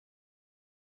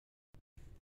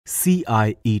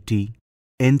CIET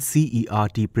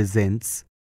NCERT presents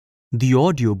the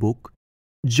audiobook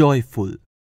Joyful,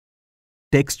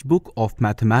 Textbook of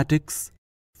Mathematics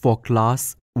for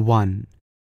Class 1.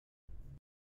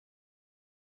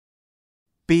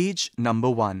 Page number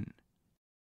 1.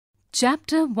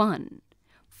 Chapter 1.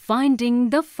 Finding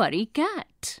the Furry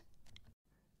Cat.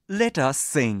 Let us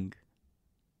sing.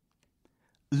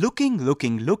 Looking,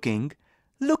 looking, looking,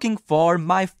 looking for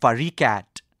my furry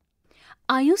cat.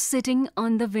 Are you sitting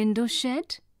on the window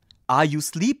shed? Are you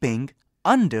sleeping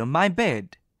under my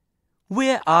bed?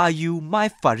 Where are you, my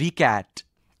furry cat?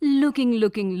 Looking,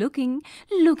 looking, looking,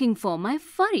 looking for my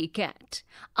furry cat.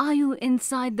 Are you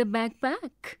inside the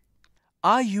backpack?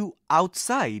 Are you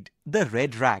outside the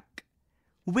red rack?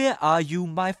 Where are you,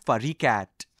 my furry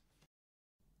cat?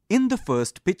 In the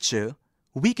first picture,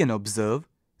 we can observe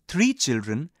 3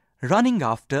 children running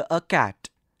after a cat.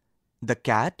 The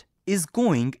cat is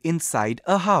going inside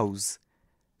a house.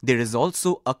 There is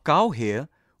also a cow here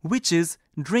which is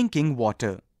drinking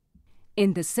water.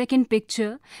 In the second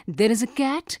picture, there is a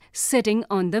cat sitting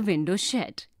on the window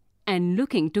shed and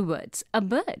looking towards a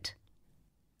bird.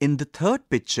 In the third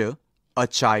picture, a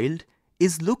child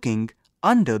is looking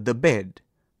under the bed.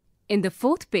 In the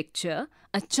fourth picture,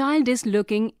 a child is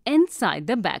looking inside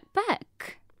the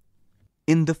backpack.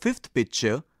 In the fifth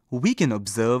picture, we can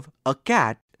observe a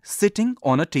cat sitting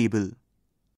on a table.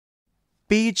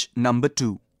 Page number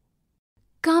 2.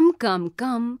 Come, come,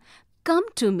 come, come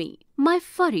to me, my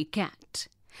furry cat.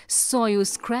 Saw you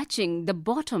scratching the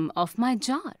bottom of my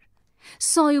jar.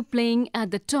 Saw you playing at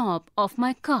the top of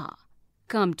my car.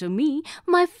 Come to me,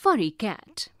 my furry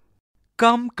cat.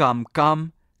 Come, come,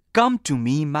 come, come to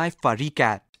me, my furry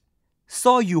cat.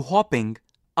 Saw you hopping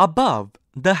above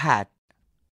the hat.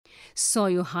 Saw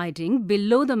you hiding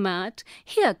below the mat.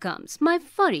 Here comes my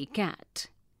furry cat.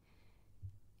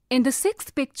 In the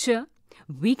sixth picture,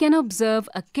 we can observe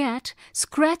a cat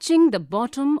scratching the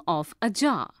bottom of a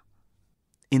jar.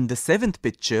 In the seventh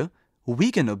picture,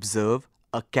 we can observe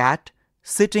a cat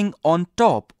sitting on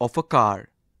top of a car.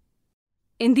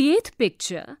 In the eighth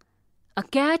picture, a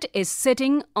cat is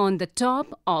sitting on the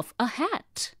top of a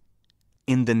hat.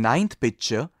 In the ninth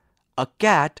picture, a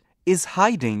cat is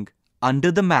hiding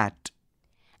under the mat.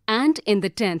 And in the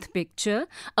 10th picture,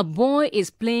 a boy is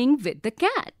playing with the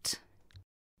cat.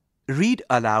 Read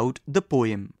aloud the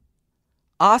poem.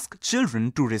 Ask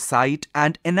children to recite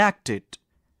and enact it.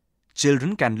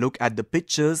 Children can look at the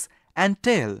pictures and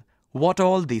tell what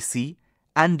all they see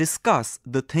and discuss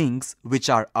the things which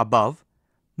are above,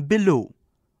 below,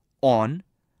 on,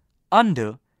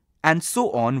 under, and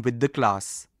so on with the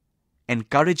class.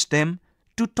 Encourage them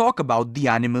to talk about the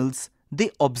animals they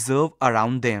observe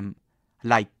around them,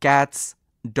 like cats,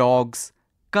 dogs,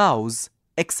 cows,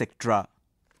 etc.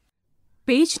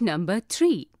 Page number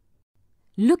 3.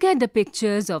 Look at the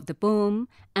pictures of the poem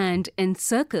and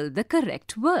encircle the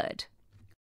correct word.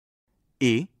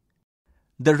 A.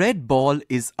 The red ball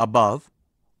is above,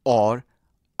 or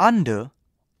under,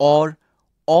 or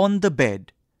on the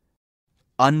bed.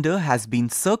 Under has been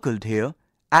circled here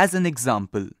as an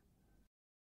example.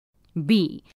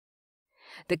 B.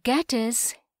 The cat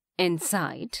is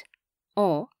inside,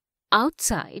 or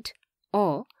outside,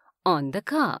 or on the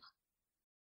car.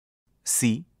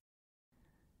 C.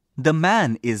 The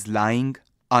man is lying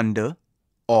under,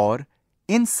 or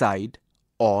inside,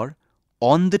 or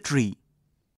on the tree.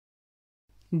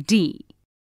 D.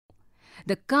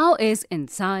 The cow is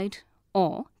inside,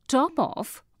 or top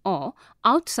of, or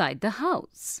outside the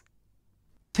house.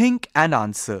 Think and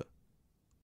answer.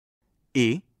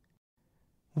 A.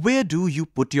 Where do you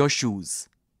put your shoes?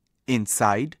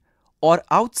 Inside or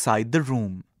outside the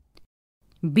room?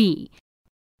 B.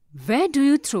 Where do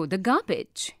you throw the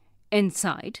garbage?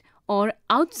 Inside or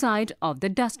outside of the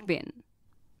dustbin?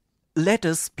 Let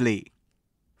us play.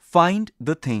 Find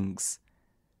the things.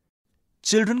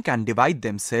 Children can divide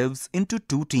themselves into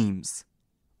 2 teams.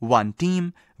 One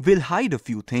team will hide a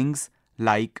few things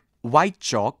like white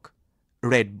chalk,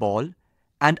 red ball,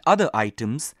 and other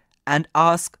items and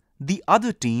ask the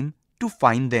other team to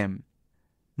find them.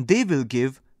 They will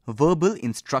give verbal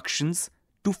instructions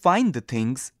to find the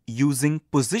things using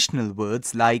positional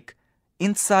words like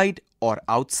inside or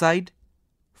outside,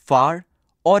 far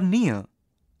or near,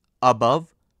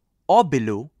 above or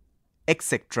below,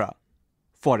 etc.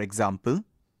 For example,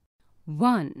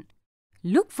 1.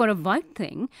 Look for a white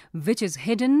thing which is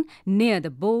hidden near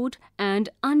the board and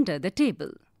under the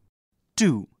table.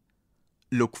 2.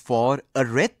 Look for a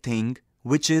red thing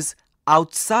which is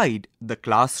outside the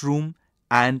classroom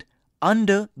and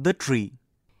under the tree.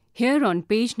 Here on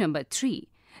page number 3,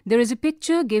 there is a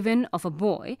picture given of a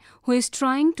boy who is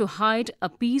trying to hide a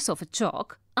piece of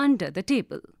chalk under the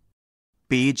table.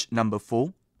 Page number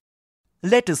 4.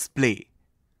 Let us play.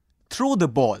 Throw the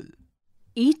ball.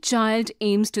 Each child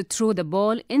aims to throw the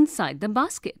ball inside the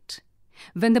basket.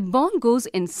 When the ball goes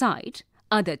inside,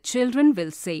 other children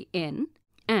will say in,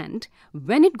 and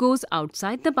when it goes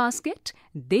outside the basket,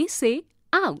 they say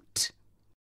out.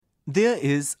 There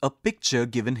is a picture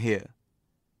given here.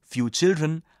 Few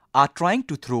children are trying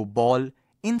to throw ball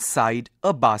inside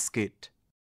a basket.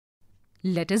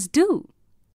 Let us do.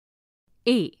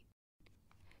 A.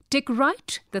 Tick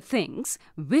right the things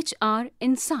which are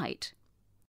inside.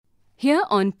 Here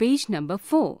on page number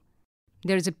 4,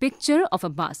 there is a picture of a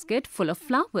basket full of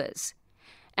flowers.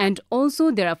 And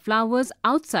also there are flowers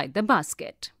outside the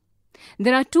basket.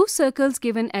 There are 2 circles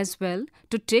given as well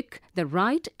to tick the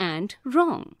right and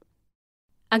wrong.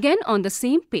 Again on the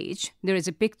same page, there is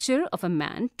a picture of a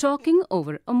man talking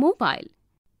over a mobile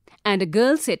and a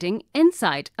girl sitting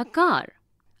inside a car.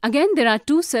 Again, there are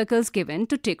 2 circles given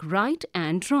to tick right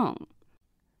and wrong.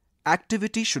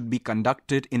 Activity should be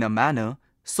conducted in a manner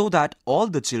so that all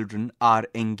the children are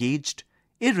engaged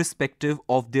irrespective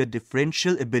of their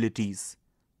differential abilities.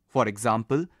 For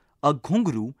example, a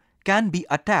ghungru can be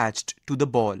attached to the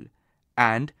ball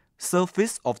and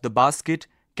surface of the basket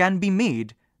can be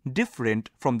made different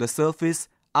from the surface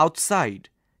outside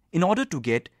in order to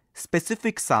get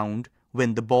specific sound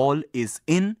when the ball is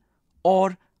in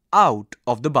or out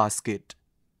of the basket.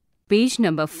 Page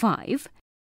number 5.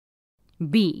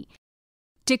 B.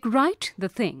 Tick right the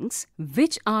things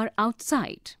which are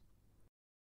outside.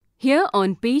 Here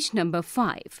on page number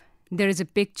 5, there is a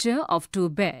picture of 2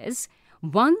 bears,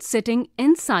 one sitting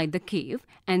inside the cave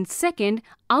and second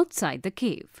outside the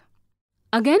cave.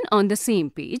 Again on the same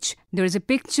page, there is a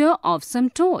picture of some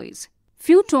toys.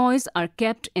 Few toys are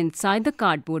kept inside the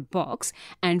cardboard box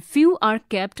and few are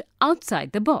kept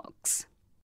outside the box.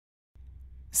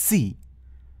 C.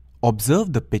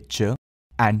 Observe the picture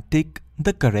and tick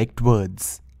the correct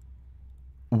words.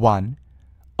 1.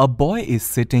 A boy is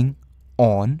sitting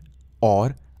on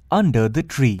or under the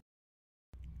tree.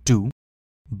 2.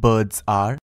 Birds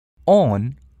are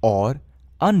on or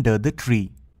under the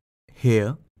tree.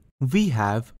 Here we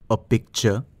have a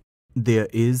picture. There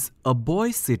is a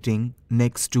boy sitting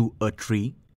next to a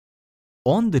tree.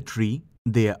 On the tree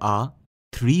there are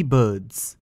 3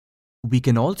 birds. We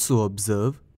can also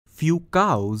observe few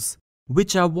cows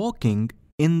which are walking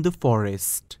in the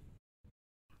forest.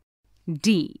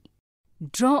 D.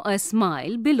 Draw a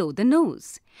smile below the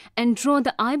nose and draw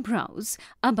the eyebrows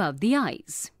above the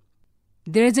eyes.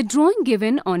 There is a drawing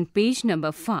given on page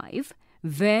number 5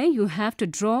 where you have to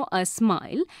draw a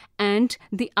smile and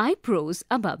the eyebrows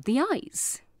above the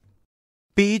eyes.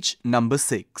 Page number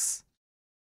 6.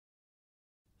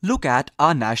 Look at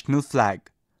our national flag,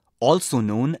 also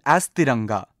known as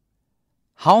Tiranga.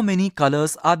 How many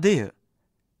colors are there?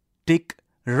 Tick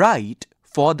right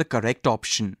for the correct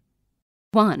option.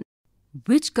 1.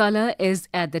 Which color is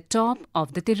at the top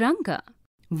of the Tiranga?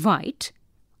 White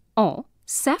or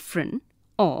saffron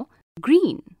or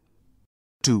green?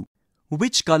 2.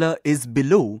 Which color is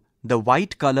below the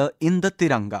white color in the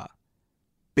Tiranga?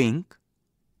 Pink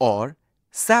or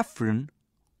saffron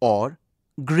or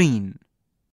green?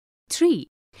 3.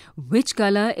 Which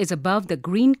color is above the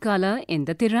green color in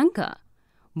the Tiranga?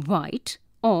 White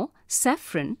or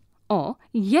saffron or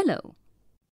yellow?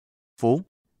 4.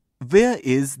 Where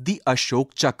is the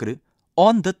Ashok Chakra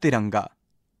on the Tiranga?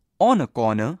 On a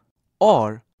corner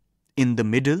or in the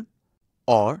middle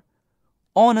or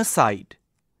on a side?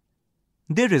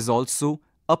 There is also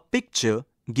a picture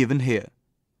given here.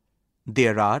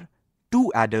 There are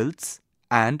 2 adults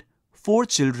and 4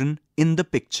 children in the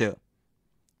picture.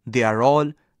 They are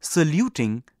all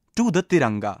saluting to the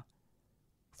Tiranga.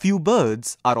 Few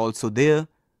birds are also there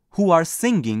who are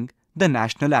singing the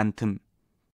national anthem.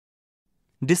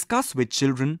 Discuss with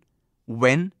children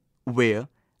when, where,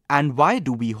 and why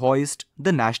do we hoist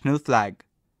the national flag.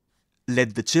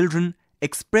 Let the children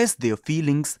express their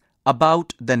feelings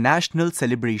about the national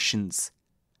celebrations.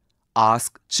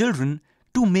 Ask children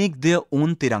to make their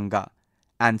own Tiranga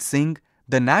and sing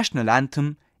the national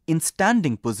anthem in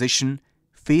standing position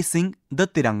facing the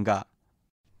Tiranga.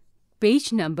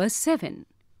 Page number 7.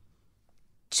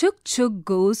 Chuk-Chuk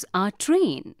goes our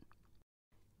train.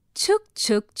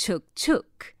 Chuk-Chuk,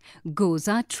 Chuk-Chuk goes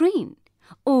our train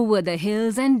over the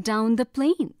hills and down the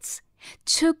plains.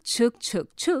 Chuk-Chuk,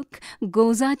 Chuk-Chuk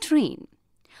goes our train.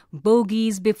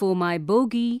 Bogies before my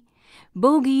bogie,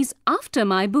 bogies after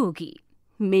my bogie.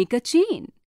 Make a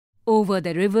chain over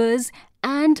the rivers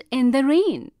and in the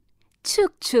rain.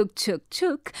 Chuk-Chuk,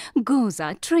 Chuk-Chuk goes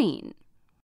our train.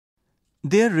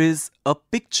 There is a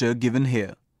picture given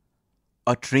here.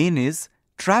 A train is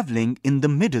traveling in the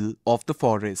middle of the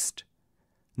forest.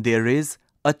 There is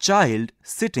a child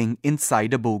sitting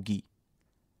inside a bogie.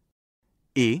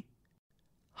 A.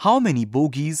 How many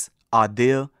bogies are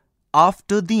there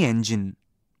after the engine?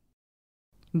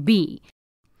 B.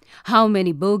 How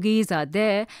many bogies are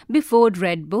there before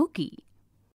red bogie?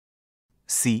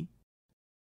 C.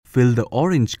 Fill the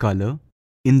orange color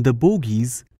in the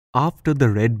bogies after the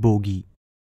red bogie.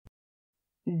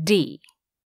 D.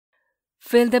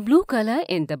 Fill the blue color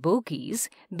in the bogies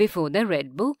before the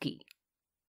red bogie.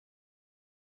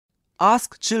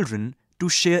 Ask children to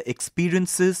share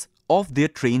experiences of their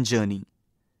train journey.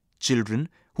 Children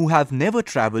who have never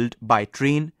travelled by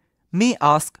train may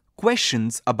ask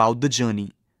questions about the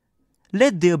journey.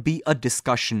 Let there be a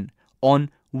discussion on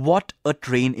what a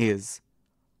train is.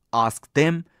 Ask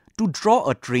them to draw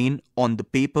a train on the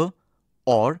paper,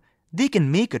 or they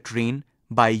can make a train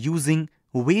by using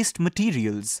waste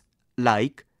materials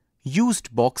like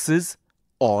used boxes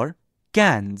or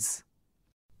cans.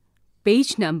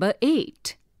 Page number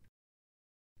 8.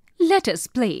 Let us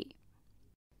play.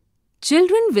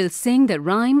 Children will sing the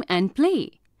rhyme and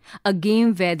play, a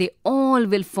game where they all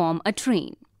will form a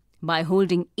train. By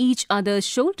holding each other's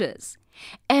shoulders,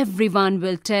 everyone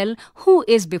will tell who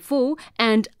is before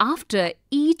and after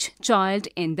each child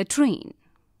in the train.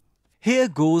 Here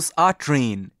goes our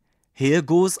train. Here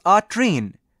goes our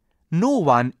train. No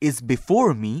one is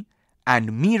before me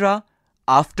and Mira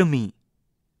after me.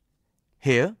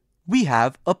 Here we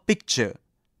have a picture.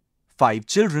 5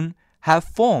 children have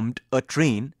formed a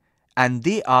train and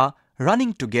they are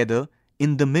running together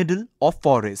in the middle of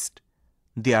forest.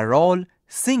 They are all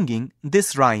singing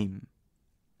this rhyme.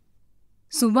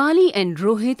 Suvali and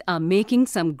Rohit are making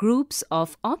some groups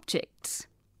of objects.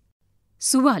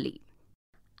 Suvali: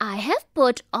 I have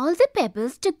put all the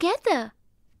pebbles together.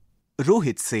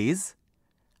 Rohit says,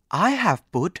 I have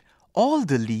put all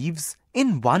the leaves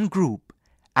in one group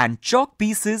and chalk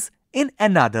pieces in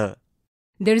another.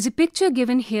 There is a picture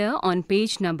given here on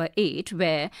page number 8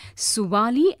 where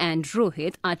Suvali and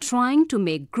Rohit are trying to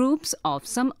make groups of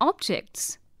some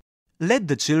objects. Let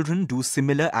the children do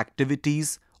similar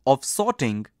activities of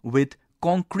sorting with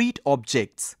concrete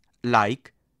objects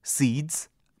like seeds,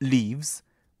 leaves,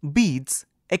 beads,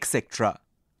 etc.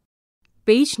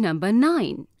 Page number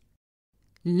 9.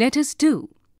 Let us do.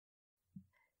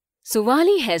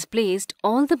 Suvali has placed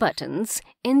all the buttons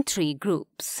in 3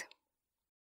 groups.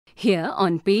 Here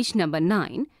on page number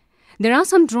 9, there are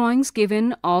some drawings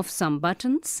given of some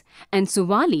buttons and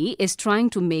Suvali is trying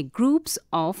to make groups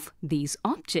of these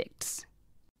objects.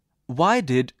 Why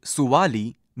did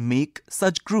Suvali make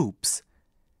such groups?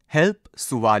 Help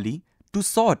Suvali to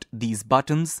sort these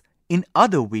buttons in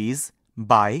other ways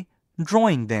by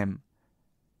drawing them.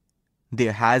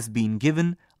 There has been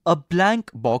given a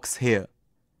blank box here.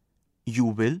 You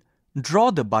will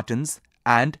draw the buttons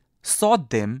and sort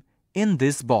them in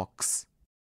this box.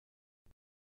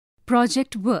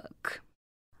 Project work.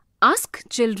 Ask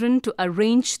children to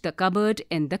arrange the cupboard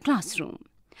in the classroom.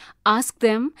 Ask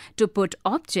them to put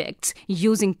objects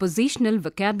using positional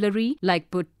vocabulary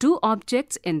like put 2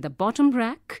 objects in the bottom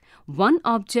rack, 1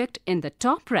 object in the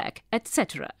top rack,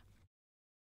 etc.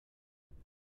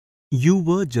 You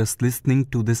were just listening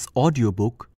to this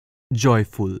audiobook,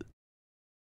 Joyful.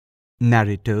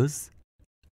 Narrators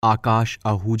Akash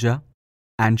Ahuja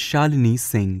and Shalini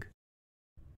Singh.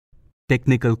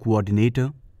 Technical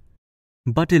Coordinator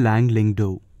Batilang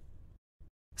Lingdo.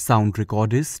 Sound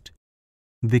Recordist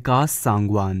Vikas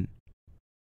Sangwan.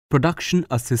 Production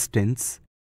Assistants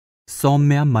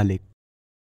Soumya Malik.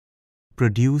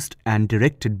 Produced and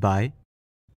directed by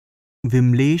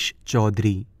Vimlesh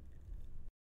Chaudhary.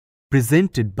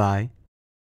 Presented by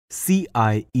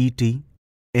CIET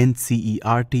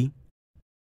NCERT,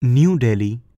 New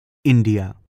Delhi,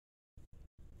 India.